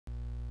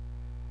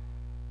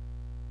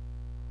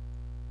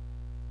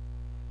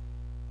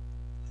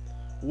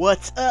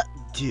What's up,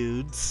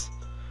 dudes?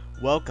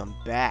 Welcome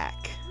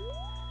back.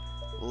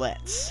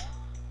 Let's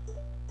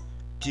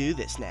do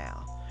this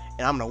now.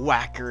 And I'm gonna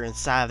whack her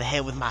inside the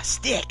head with my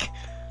stick.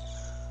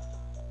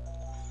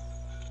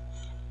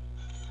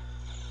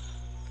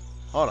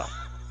 Hold on.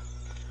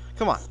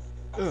 Come on.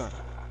 Ugh.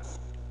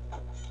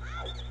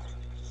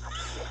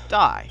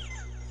 Die.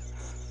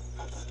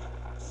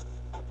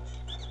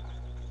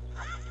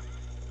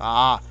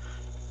 Ah.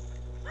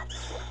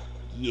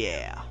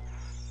 Yeah.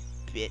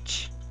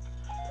 Bitch.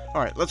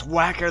 Alright, let's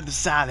whack her in the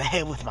side of the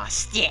head with my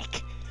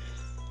stick.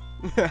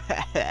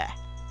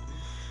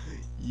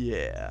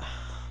 Yeah.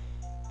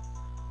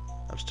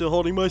 I'm still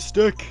holding my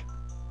stick.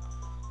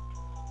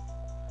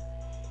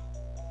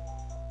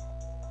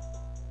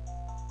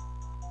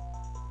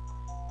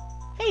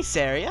 Hey,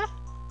 Saria.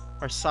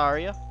 Or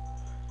Saria.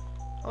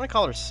 I want to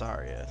call her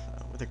Saria.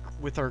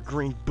 With her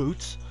green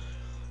boots.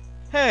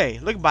 Hey,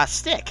 look at my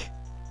stick.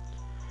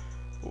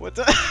 What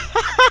the...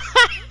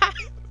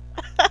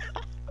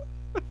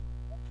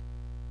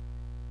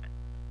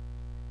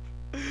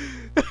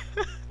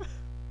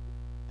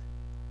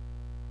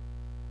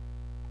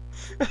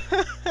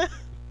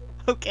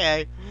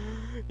 Okay.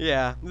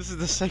 Yeah, this is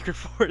the Sacred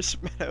Forest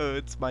Meadow.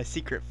 It's my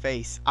secret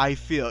face. I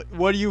feel it.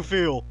 What do you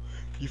feel?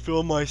 You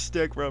feel my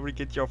stick rubbing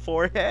against your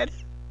forehead?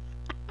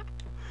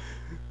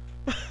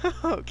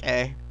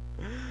 Okay.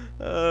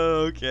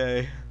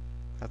 Okay.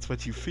 That's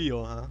what you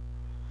feel, huh?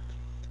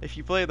 If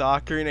you play the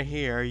ocarina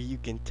here, you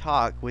can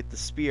talk with the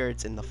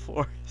spirits in the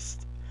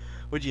forest.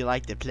 Would you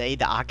like to play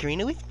the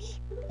ocarina with me?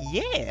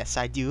 Yes,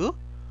 I do.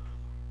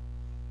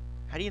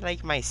 How do you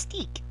like my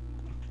stick?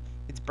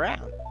 It's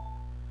brown.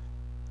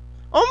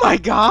 Oh my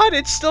god,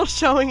 it's still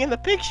showing in the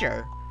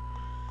picture.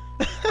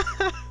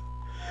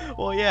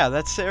 Well, yeah,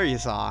 that's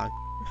Saria's song.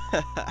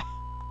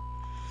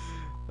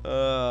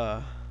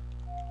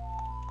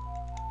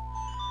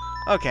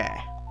 Okay.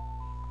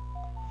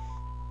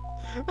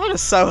 That is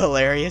so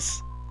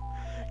hilarious.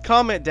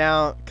 Comment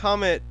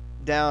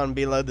down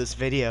below this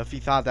video if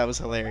you thought that was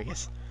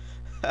hilarious.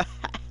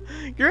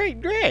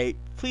 Great.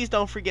 Please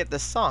don't forget the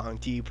song.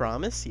 Do you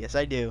promise? Yes,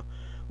 I do.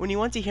 When you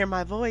want to hear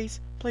my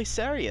voice, play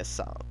Saria's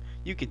song.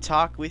 You can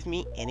talk with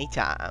me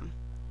anytime.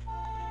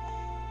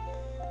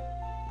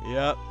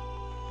 Yep.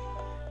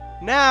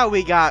 Now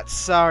we got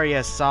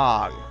Saria's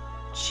song.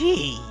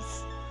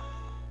 Jeez.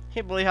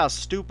 Can't believe how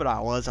stupid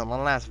I was on the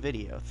last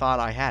video. Thought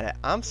I had it.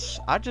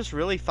 I just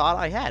really thought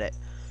I had it.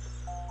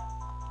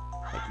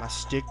 Like my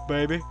stick,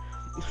 baby.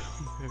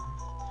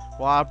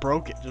 Well, I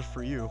broke it just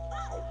for you.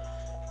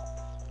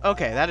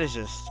 Okay, that is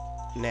just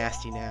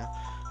nasty now.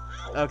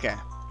 Okay.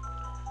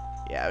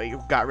 Yeah, we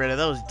got rid of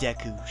those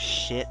Deku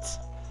shits.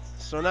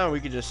 So now we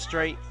can just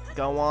straight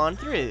go on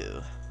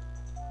through.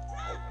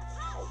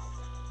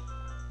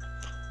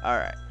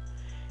 Alright.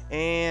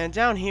 And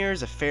down here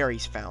is a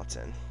fairy's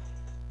fountain.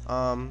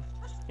 You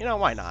know,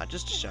 why not?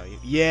 Just to show you.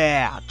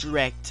 Yeah,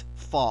 direct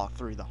fall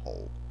through the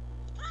hole.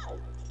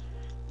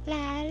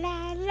 La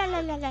la la la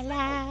la la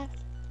la.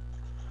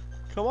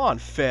 Come on,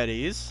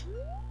 fatties.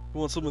 You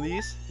want some of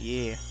these?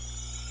 Yeah.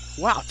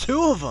 Wow,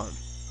 2 of them.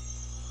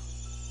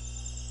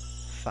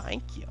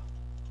 Thank you.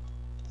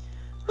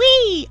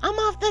 Whee! I'm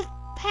off the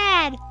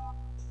pad.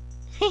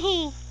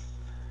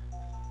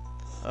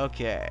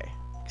 Okay.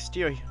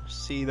 Still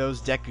see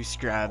those Deku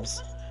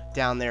Scrubs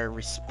down there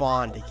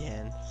respond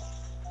again.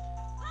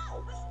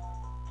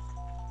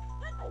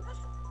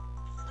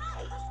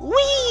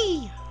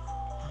 Whee!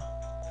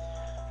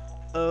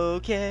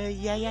 Okay,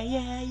 yeah.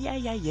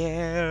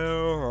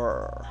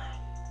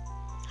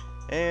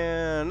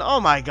 And oh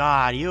my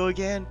god, you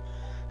again?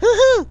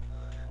 Woohoo!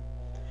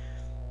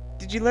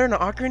 Did you learn an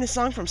ocarina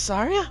song from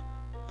Saria?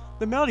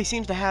 The melody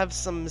seems to have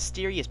some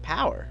mysterious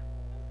power.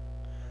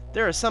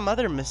 There are some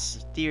other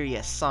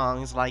mysterious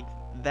songs like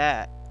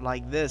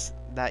this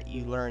that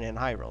you learn in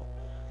Hyrule.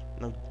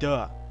 No,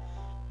 duh.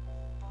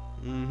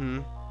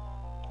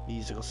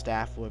 Musical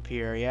staff will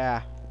appear.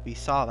 Yeah, we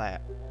saw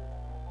that.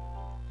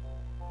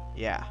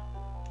 Yeah.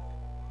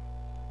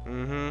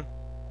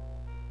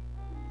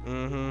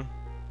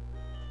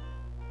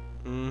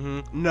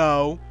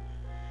 No.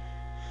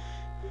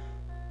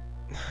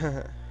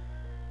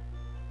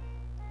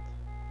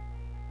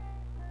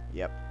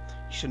 Yep.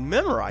 You should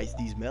memorize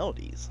these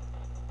melodies.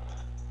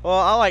 Well,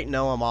 I like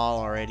know them all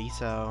already,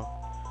 so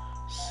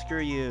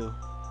screw you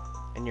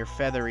and your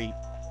feathery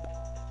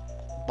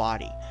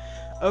body.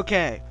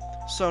 Okay,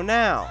 so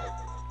now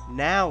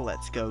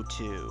let's go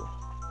to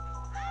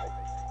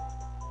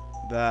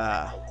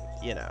the,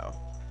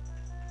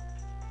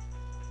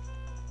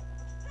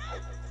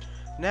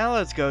 now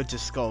let's go to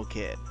Skull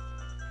Kid.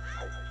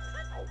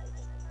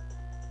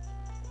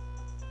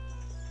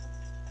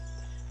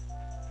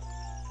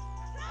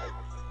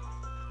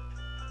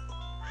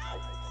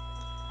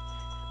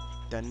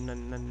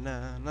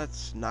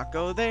 Let's not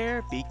go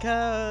there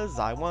because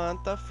I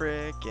want the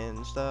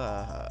frickin'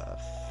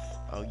 stuff.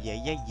 Oh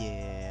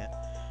yeah.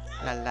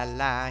 La la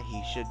la,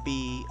 he should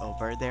be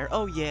over there.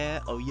 Oh yeah.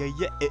 Oh yeah.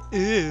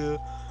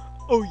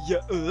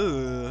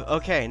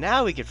 Okay,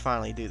 now we can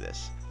finally do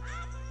this.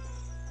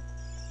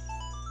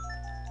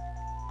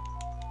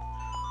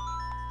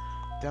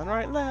 Down,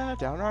 right,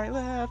 left, down, right,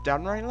 left,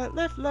 down, right, left,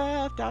 left,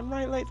 left, down,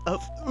 right, left,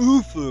 up,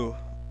 oof.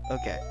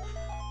 Okay.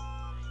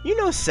 You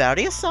know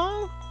Saria's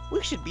song?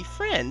 We should be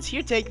friends.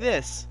 Here, take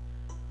this.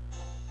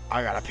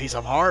 I got a piece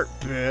of heart,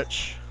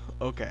 bitch.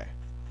 Okay.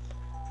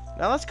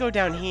 Now let's go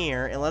down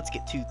here and let's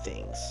get two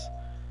things.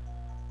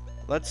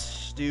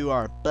 Let's do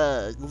our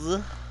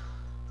bugs.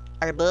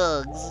 Our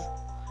bugs.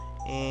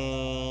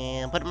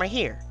 And put them right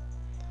here.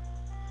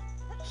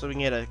 So we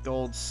can get a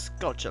gold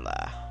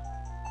sculptura.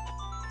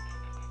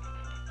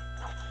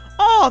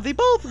 Oh, they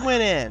both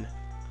went in.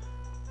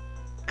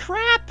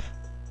 Crap.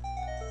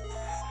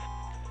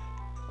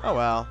 Oh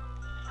well.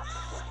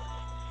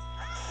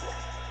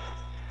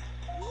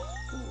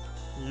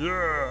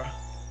 Yeah.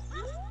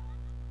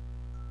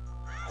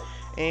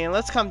 And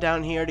let's come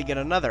down here to get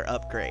another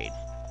upgrade.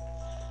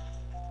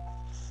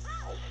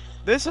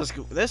 This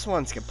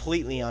one's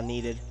completely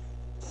unneeded.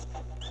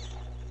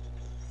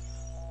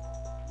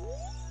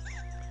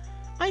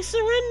 I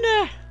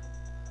surrender.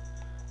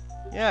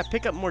 Yeah,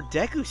 pick up more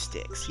Deku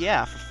sticks.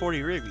 Yeah, for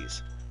 40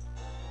 rubies.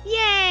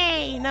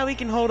 Yay! Now we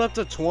can hold up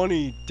to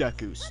 20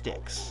 Deku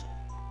sticks.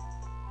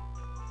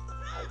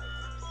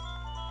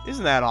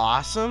 Isn't that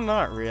awesome?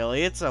 Not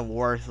really. It's a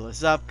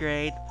worthless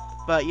upgrade.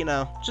 But, you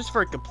know, just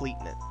for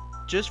completeness.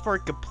 Just for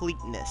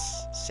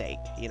completeness sake,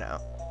 you know.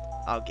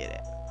 I'll get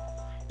it.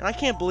 And I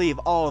can't believe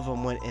all of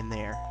them went in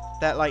there.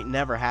 That, like,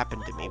 never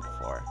happened to me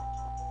before.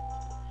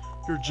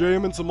 You're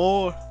jamming some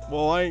more?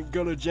 Well, I ain't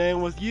gonna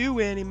jam with you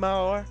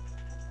anymore.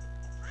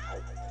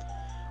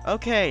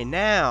 Okay,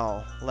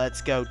 now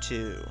let's go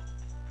to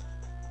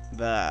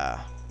the,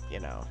 you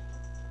know,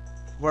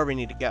 where we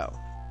need to go.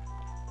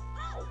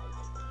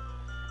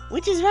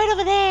 Which is right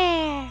over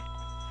there.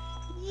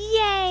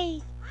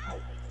 Yay!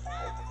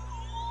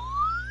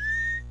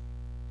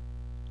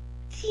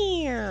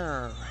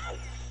 Here.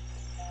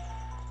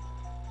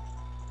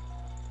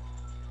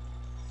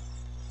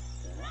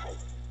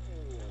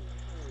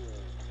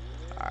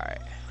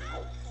 Alright.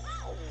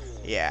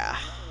 Yeah.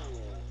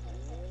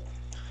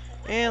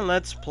 And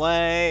let's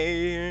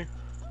play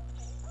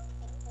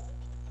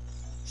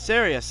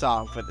Saria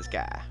song for this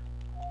guy.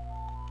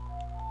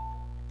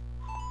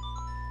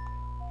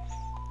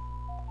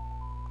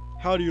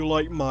 How do you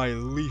like my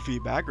leafy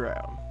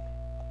background?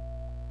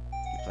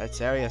 He played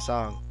Saria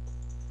song.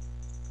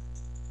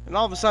 And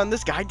all of a sudden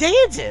this guy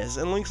dances!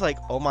 And Link's like,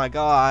 oh my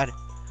god.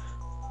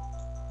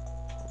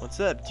 What's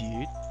up,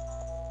 dude?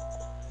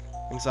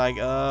 Link's like,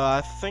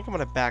 I think I'm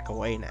gonna back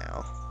away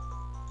now.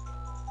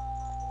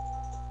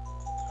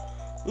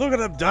 Look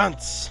at him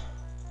dance!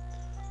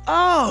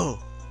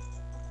 Oh!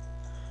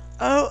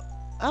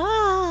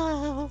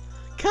 Oh!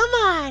 Come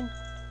on!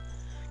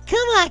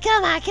 Come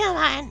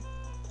on!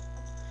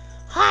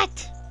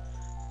 Hot!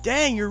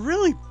 Dang, you're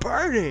really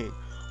burning!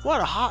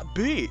 What a hot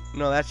beat!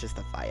 No, that's just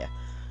the fire.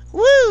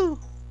 Woo!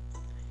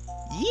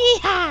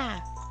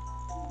 Yeehaw!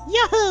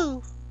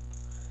 Yahoo!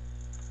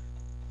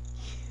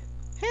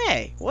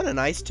 Hey, what a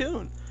nice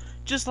tune.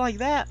 Just like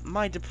that,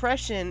 my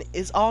depression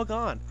is all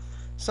gone.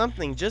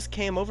 Something just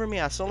came over me.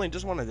 I suddenly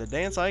just wanted to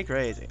dance like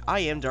crazy. I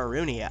am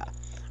Darunia.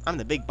 I'm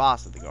the big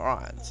boss of the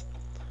Gorons.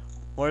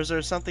 Or is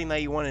there something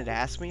that you wanted to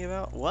ask me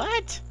about?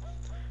 What?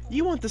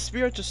 You want the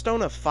Spiritual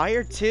Stone of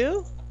Fire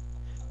too?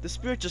 The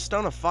Spiritual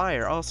Stone of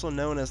Fire, also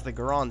known as the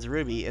Goron's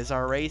Ruby, is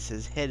our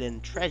race's hidden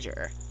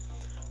treasure.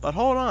 But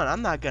hold on,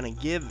 I'm not gonna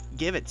give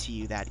it to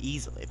you that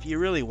easily if you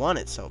really want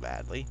it so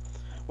badly.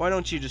 Why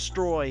don't you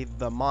destroy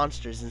the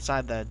monsters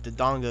inside the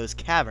Dodongo's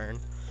cavern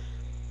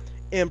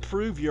and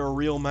prove you're a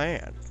real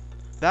man?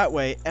 That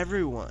way,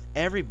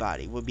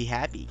 everybody will be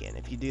happy again.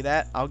 If you do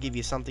that, I'll give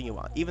you something you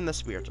want, even the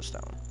Spiritual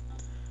Stone.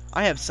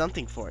 I have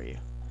something for you.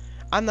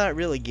 I'm not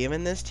really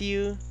giving this to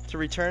you to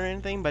return or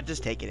anything, but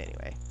just take it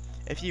anyway.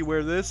 If you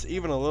wear this,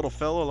 even a little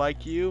fellow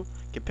like you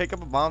can pick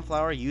up a bomb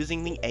flower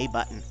using the A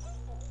button.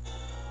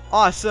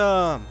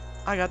 Awesome!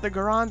 I got the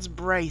Goron's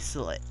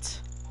Bracelet.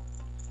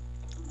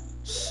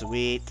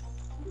 Sweet.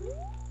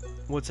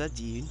 What's that,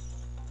 dude?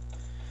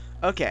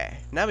 Okay,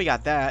 now we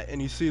got that,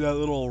 and you see that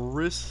little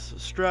wrist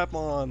strap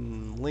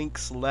on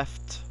Link's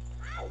left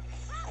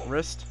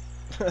wrist?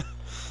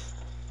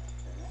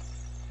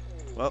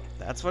 Well,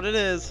 that's what it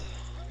is.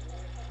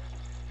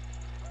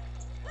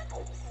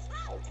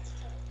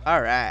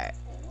 Alright.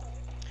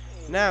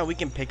 Now we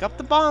can pick up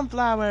the bomb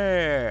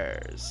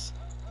flowers.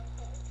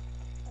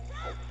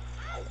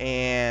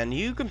 And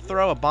you can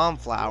throw a bomb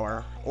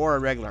flower or a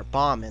regular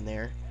bomb in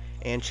there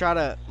and try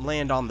to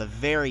land on the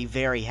very,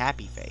 very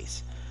happy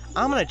face.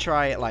 I'm gonna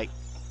try it like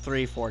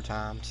 3-4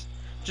 times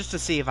just to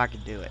see if I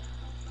can do it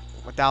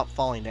without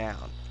falling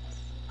down.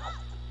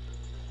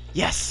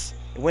 Yes!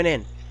 It went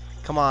in.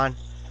 Come on.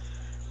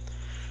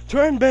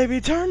 Turn,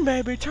 baby, turn,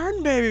 baby,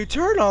 turn, baby,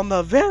 turn on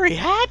the very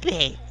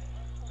happy.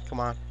 Come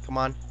on, come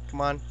on,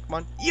 come on, come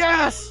on.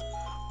 Yes!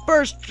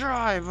 First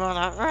try,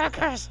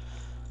 motherfuckers.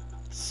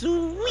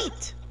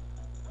 Sweet.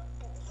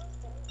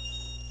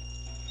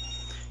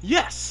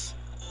 Yes!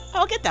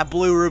 I'll get that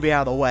blue ruby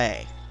out of the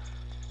way.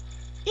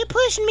 You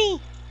pushed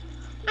me.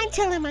 I'm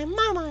telling my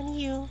mom on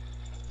you.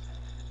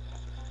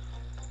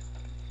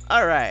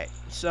 Alright,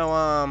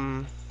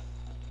 So,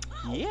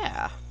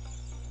 yeah.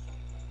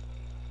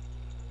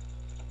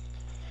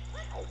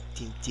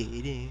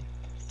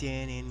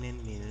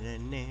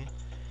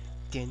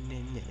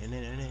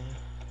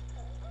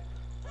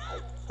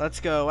 Let's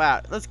go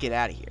out. Let's get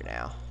out of here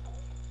now.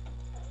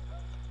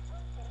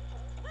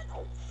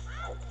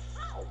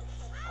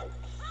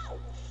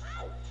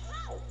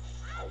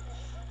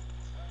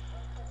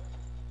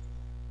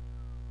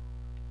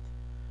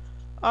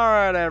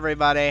 Alright,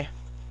 everybody.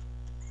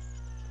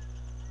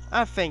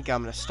 I think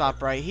I'm gonna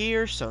stop right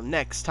here, so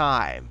next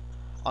time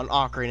on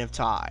Ocarina of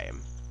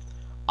Time,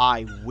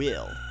 I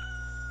will.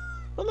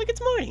 But look,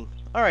 it's morning.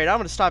 Alright, I'm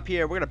gonna stop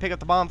here. We're gonna pick up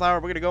the bomb flower.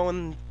 We're gonna go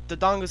in the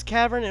Donga's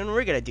Cavern, and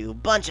we're gonna do a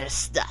bunch of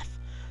stuff.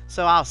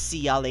 So I'll see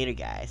y'all later,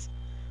 guys.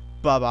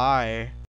 Bye-bye.